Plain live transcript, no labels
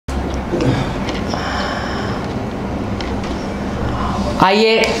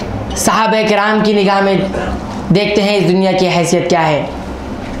आइए सहाबा किराम की निगाह में देखते हैं इस दुनिया की हैसियत क्या है।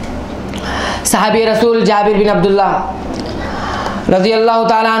 सहाबी रसूल जाबिर बिन अब्दुल्ला रज़ियल्लाहु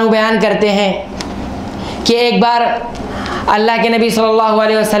ताला अन्हु बयान करते हैं कि एक बार अल्लाह के नबी सल्लल्लाहु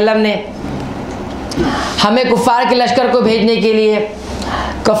अलैहि वसल्लम ने हमें कुफ़ार के लश्कर को भेजने के लिए,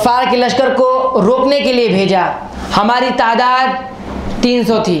 कुफ़ार के लश्कर को रोकने के लिए भेजा। हमारी तादाद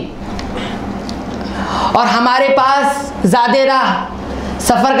 300 थी और हमारे पास ज़ादे राह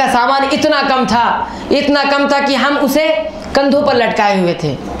सफ़र का सामान इतना कम था कि हम उसे कंधों पर लटकाए हुए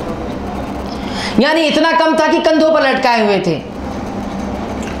थे, यानी इतना कम था कि कंधों पर लटकाए हुए थे।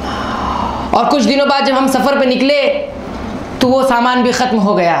 और कुछ दिनों बाद जब हम सफ़र पे निकले तो वो सामान भी ख़त्म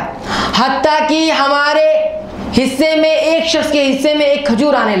हो गया, हत्ता कि हमारे हिस्से में, एक शख्स के हिस्से में एक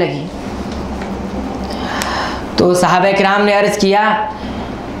खजूर आने लगी। तो सहाबा किराम ने अर्ज़ किया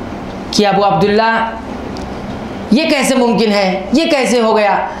कि अबू अब्दुल्ला, ये कैसे मुमकिन है, ये कैसे हो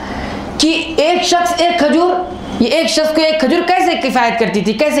गया कि एक शख्स एक खजूर, ये एक शख्स को एक खजूर कैसे किफ़ायत करती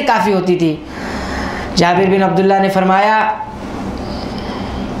थी, कैसे काफ़ी होती थी। जाबिर बिन अब्दुल्ला ने फरमाया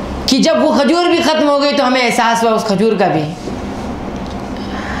कि जब वो खजूर भी ख़त्म हो गई तो हमें एहसास हुआ उस खजूर का भी।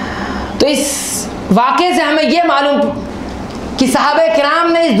 तो इस वाक़े से हमें ये मालूम कि सहाबा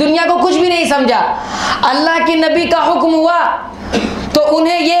किराम ने इस दुनिया को कुछ भी नहीं समझा। अल्लाह के नबी का हुक्म हुआ तो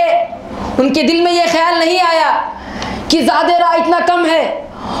उन्हें ये, उनके दिल में ये ख्याल नहीं आया कि ज़ादे राह इतना कम है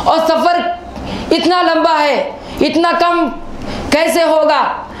और सफ़र इतना लंबा है, इतना कम कैसे होगा।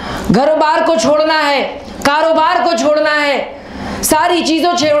 घर बार को छोड़ना है, कारोबार को छोड़ना है, सारी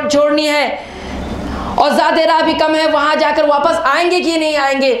चीज़ों छोड़नी है और ज़्यादा राह भी कम है, वहाँ जाकर वापस आएंगे कि नहीं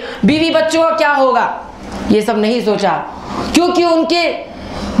आएंगे, बीवी बच्चों का क्या होगा, ये सब नहीं सोचा। क्योंकि उनके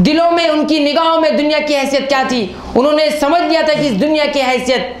दिलों में, उनकी निगाहों में दुनिया की हैसियत क्या थी। उन्होंने समझ लिया था कि इस दुनिया की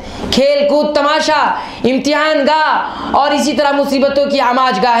हैसियत खेल कूद तमाशा, इम्तिहान गाह और इसी तरह मुसीबतों की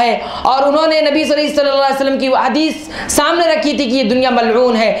आमाज गाह है। और उन्होंने नबी सल्लल्लाहु अलैहि वसल्लम की हदीस सामने रखी थी कि ये दुनिया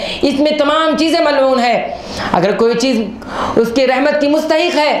मलऊन है, इसमें तमाम चीज़ें मलऊन है। अगर कोई चीज़ उसकी रहमत की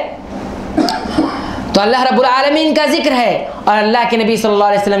मुस्तहिक है तो अल्लाह रब्बुल आलमीन का जिक्र है और अल्लाह के नबी सल्लल्लाहु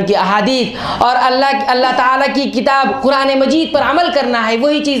अलैहि वसल्लम की अहादीस और अल्लाह ताला की किताब कुरान मजीद पर अमल करना है।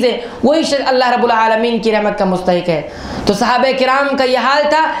 वही चीज़ें, वही अल्लाह रब्बुल आलमीन की रहमत का मुस्तहिक है। तो सहाबा किराम का यह हाल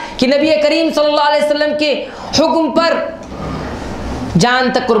था कि नबी करीम सल्लल्लाहु अलैहि वसल्लम के हुक्म पर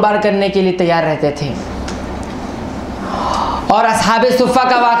जान तक कुर्बान करने के लिए तैयार रहते थे। और असहाबे सुफ़ा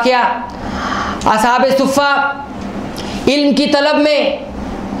का वाक़या, असहाबे सुफ़ा इल्म की तलब में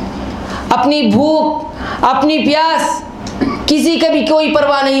अपनी भूख, अपनी प्यास, किसी का भी कोई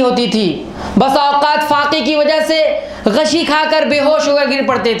परवाह नहीं होती थी। बस औकात फाक़े की वजह से गशी खाकर बेहोश होकर गिर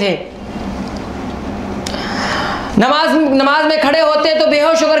पड़ते थे। नमाज में खड़े होते तो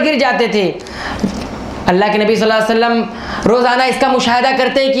बेहोश होकर गिर जाते थे। अल्लाह के नबी सल्लल्लाहु अलैहि वसल्लम रोज़ाना इसका मुशाहिदा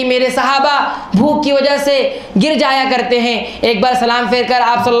करते हैं कि मेरे सहाबा भूख की वजह से गिर जाया करते हैं। एक बार सलाम फेर कर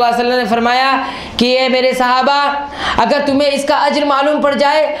आप सल्लल्लाहु अलैहि वसल्लम ने फरमाया कि ये मेरे सहाबा, अगर तुम्हें इसका अज्र मालूम पड़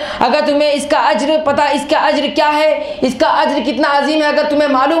जाए, अगर तुम्हें इसका अज्र पता, इसका अज्र क्या है, इसका अज्र कितना अजीम है, अगर तुम्हें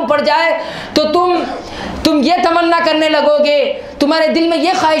मालूम पड़ जाए तो तुम ये तमन्ना करने लगोगे, तुम्हारे दिल में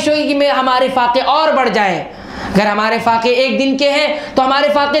ये ख्वाहिश होगी कि हमारे फाक़े और बढ़ जाएँ। अगर हमारे फाक़े 1 दिन के हैं तो हमारे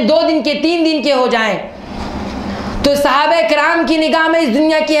फाक़े 2 दिन के, 3 दिन के हो जाएं। तो सहाबा किराम की निगाह में इस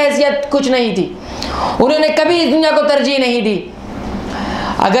दुनिया की हैसियत कुछ नहीं थी। उन्होंने कभी इस दुनिया को तरजीह नहीं दी।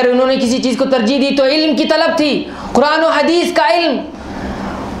 अगर उन्होंने किसी चीज़ को तरजीह दी तो इल्म की तलब थी, कुरान और हदीस का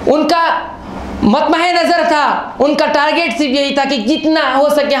इल्म उनका मतमहे नज़र था। उनका टारगेट सिर्फ यही था कि जितना हो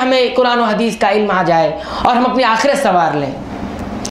सके हमें कुरान और हदीस का इल्म आ जाए और हम अपनी आखिरत संवार लें।